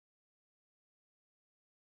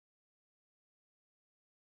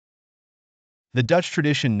The Dutch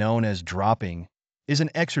tradition known as dropping is an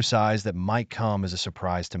exercise that might come as a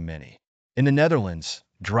surprise to many. In the Netherlands,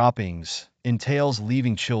 droppings entails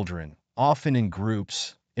leaving children, often in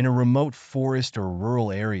groups, in a remote forest or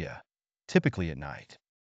rural area, typically at night.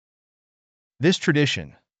 This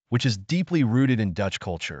tradition, which is deeply rooted in Dutch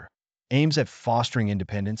culture, aims at fostering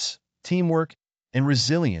independence, teamwork, and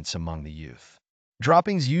resilience among the youth.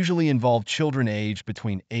 Droppings usually involve children aged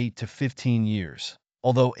between 8 to 15 years,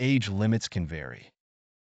 although age limits can vary.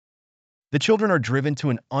 The children are driven to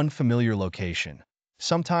an unfamiliar location,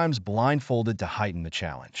 sometimes blindfolded to heighten the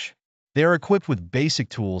challenge. They are equipped with basic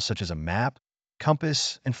tools such as a map,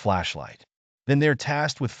 compass, and flashlight. Then they are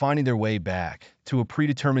tasked with finding their way back to a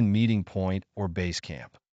predetermined meeting point or base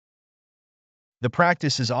camp. The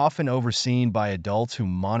practice is often overseen by adults who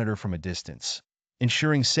monitor from a distance,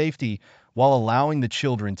 ensuring safety while allowing the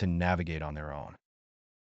children to navigate on their own.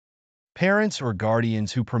 Parents or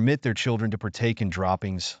guardians who permit their children to partake in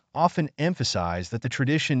droppings often emphasize that the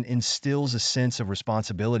tradition instills a sense of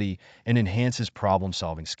responsibility and enhances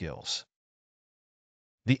problem-solving skills.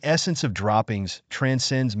 The essence of droppings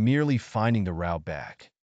transcends merely finding the route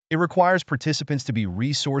back. It requires participants to be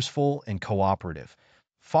resourceful and cooperative,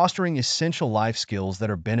 fostering essential life skills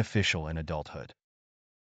that are beneficial in adulthood.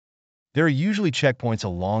 There are usually checkpoints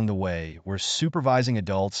along the way where supervising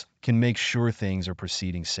adults can make sure things are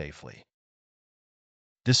proceeding safely.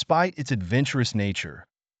 Despite its adventurous nature,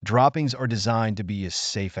 droppings are designed to be a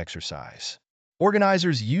safe exercise.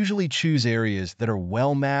 Organizers usually choose areas that are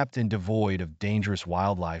well-mapped and devoid of dangerous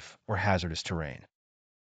wildlife or hazardous terrain.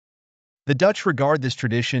 The Dutch regard this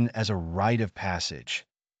tradition as a rite of passage,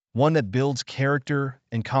 one that builds character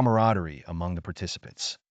and camaraderie among the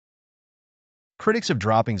participants. Critics of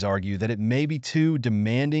droppings argue that it may be too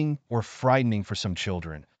demanding or frightening for some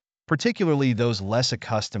children, particularly those less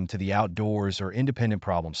accustomed to the outdoors or independent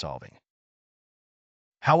problem-solving.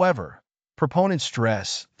 However, proponents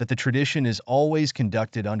stress that the tradition is always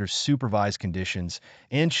conducted under supervised conditions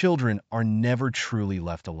and children are never truly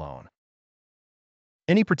left alone.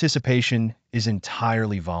 Any participation is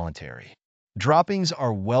entirely voluntary. Droppings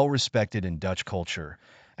are well respected in Dutch culture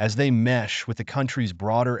as they mesh with the country's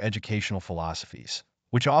broader educational philosophies,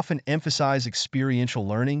 which often emphasize experiential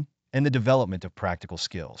learning and the development of practical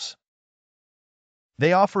skills.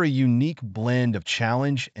 They offer a unique blend of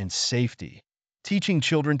challenge and safety, teaching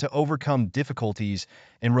children to overcome difficulties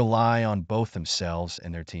and rely on both themselves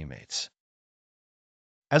and their teammates.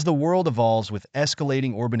 As the world evolves with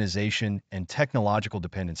escalating urbanization and technological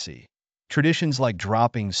dependency, traditions like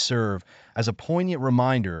droppings serve as a poignant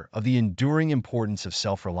reminder of the enduring importance of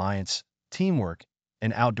self-reliance, teamwork,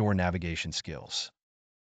 and outdoor navigation skills.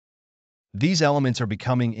 These elements are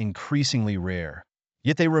becoming increasingly rare,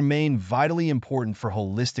 yet they remain vitally important for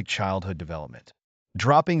holistic childhood development.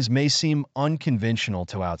 Droppings may seem unconventional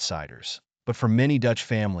to outsiders, but for many Dutch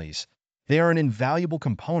families, they are an invaluable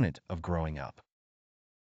component of growing up.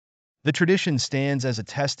 The tradition stands as a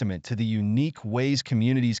testament to the unique ways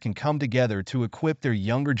communities can come together to equip their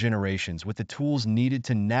younger generations with the tools needed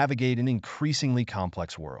to navigate an increasingly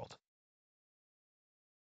complex world.